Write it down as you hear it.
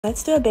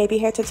Let's do a baby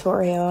hair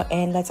tutorial,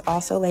 and let's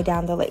also lay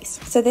down the lace.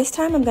 So this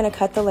time I'm going to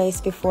cut the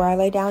lace before I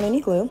lay down any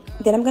glue.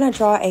 Then I'm going to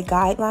draw a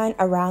guideline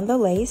around the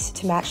lace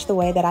to match the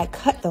way that I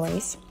cut the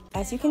lace.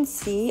 As you can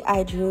see,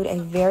 I drew a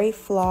very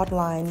flawed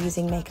line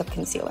using makeup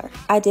concealer.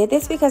 I did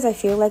this because I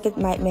feel like it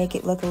might make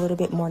it look a little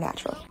bit more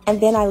natural. And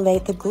then I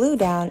laid the glue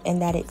down in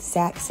that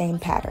exact same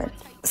pattern.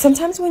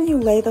 Sometimes when you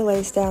lay the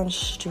lace down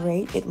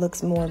straight, it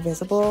looks more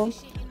visible.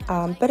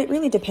 But it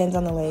really depends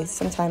on the lace.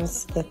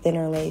 Sometimes the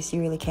thinner lace,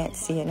 you really can't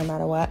see it no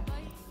matter what.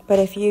 But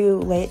if you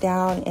lay it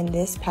down in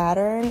this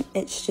pattern,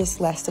 it's just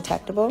less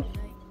detectable.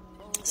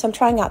 So I'm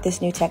trying out this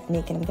new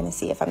technique, and I'm going to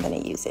see if I'm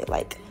going to use it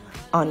like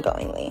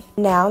ongoingly.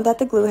 Now that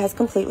the glue has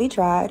completely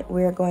dried,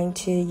 we're going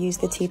to use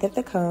the teeth of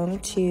the comb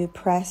to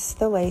press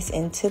the lace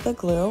into the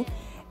glue.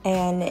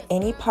 And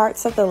any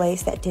parts of the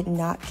lace that did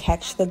not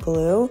catch the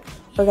glue,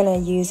 we're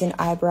going to use an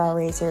eyebrow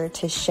razor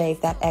to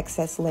shave that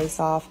excess lace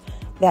off.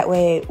 That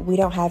way we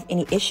don't have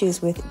any issues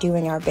with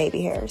doing our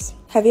baby hairs.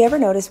 Have you ever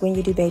noticed when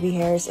you do baby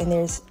hairs and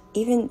there's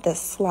even the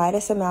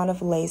slightest amount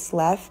of lace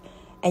left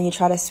and you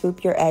try to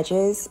swoop your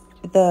edges,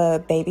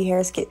 the baby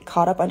hairs get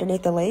caught up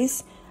underneath the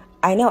lace?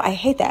 I know, I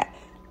hate that,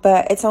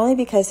 but it's only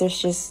because there's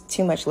just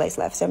too much lace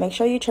left. So make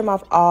sure you trim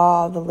off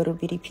all the little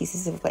bitty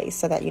pieces of lace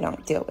so that you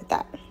don't deal with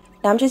that.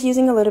 Now I'm just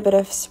using a little bit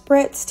of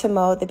spritz to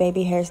mold the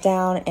baby hairs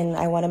down, and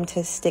I want them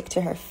to stick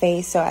to her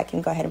face so I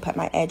can go ahead and put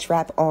my edge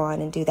wrap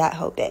on and do that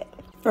whole bit.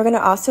 We're going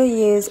to also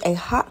use a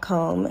hot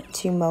comb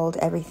to mold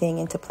everything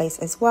into place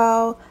as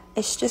well.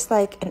 It's just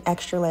like an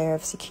extra layer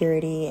of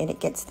security, and it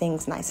gets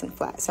things nice and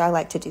flat. So I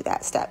like to do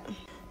that step.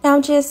 Now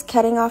I'm just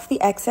cutting off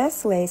the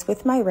excess lace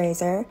with my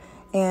razor,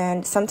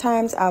 and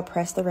sometimes I'll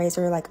press the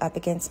razor like up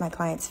against my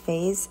client's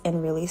face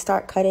and really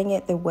start cutting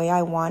it the way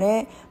I want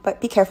it.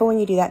 But be careful when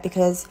you do that,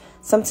 because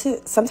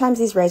sometimes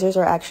these razors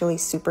are actually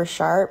super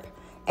sharp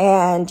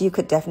and you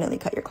could definitely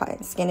cut your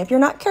client's skin if you're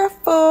not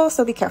careful,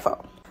 so be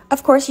careful.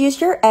 Of course, use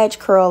your edge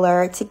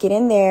curler to get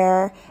in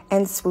there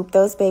and swoop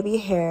those baby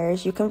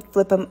hairs. You can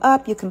flip them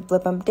up, you can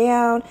flip them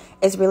down.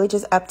 It's really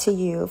just up to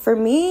you. For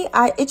me,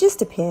 it just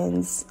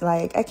depends.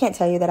 Like, I can't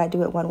tell you that I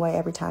do it one way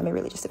every time. It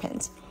really just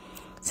depends.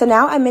 So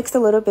now I mixed a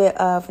little bit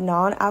of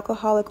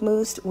non-alcoholic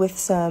mousse with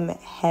some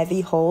heavy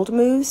hold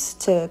mousse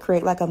to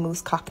create like a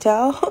mousse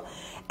cocktail.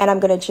 And I'm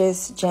going to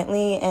just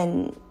gently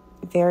and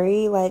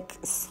very like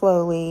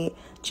slowly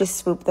just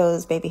swoop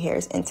those baby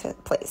hairs into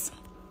place.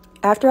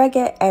 After I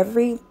get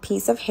every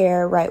piece of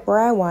hair right where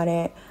I want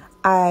it,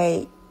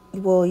 I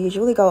will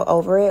usually go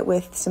over it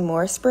with some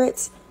more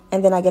spritz,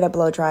 and then I get a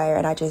blow dryer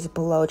and I just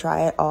blow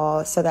dry it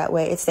all so that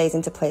way it stays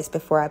into place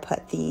before I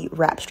put the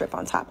wrap strip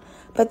on top.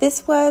 But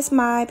this was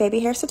my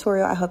baby hair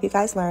tutorial. I hope you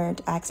guys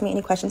learned. Ask me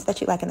any questions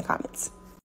that you like in the comments.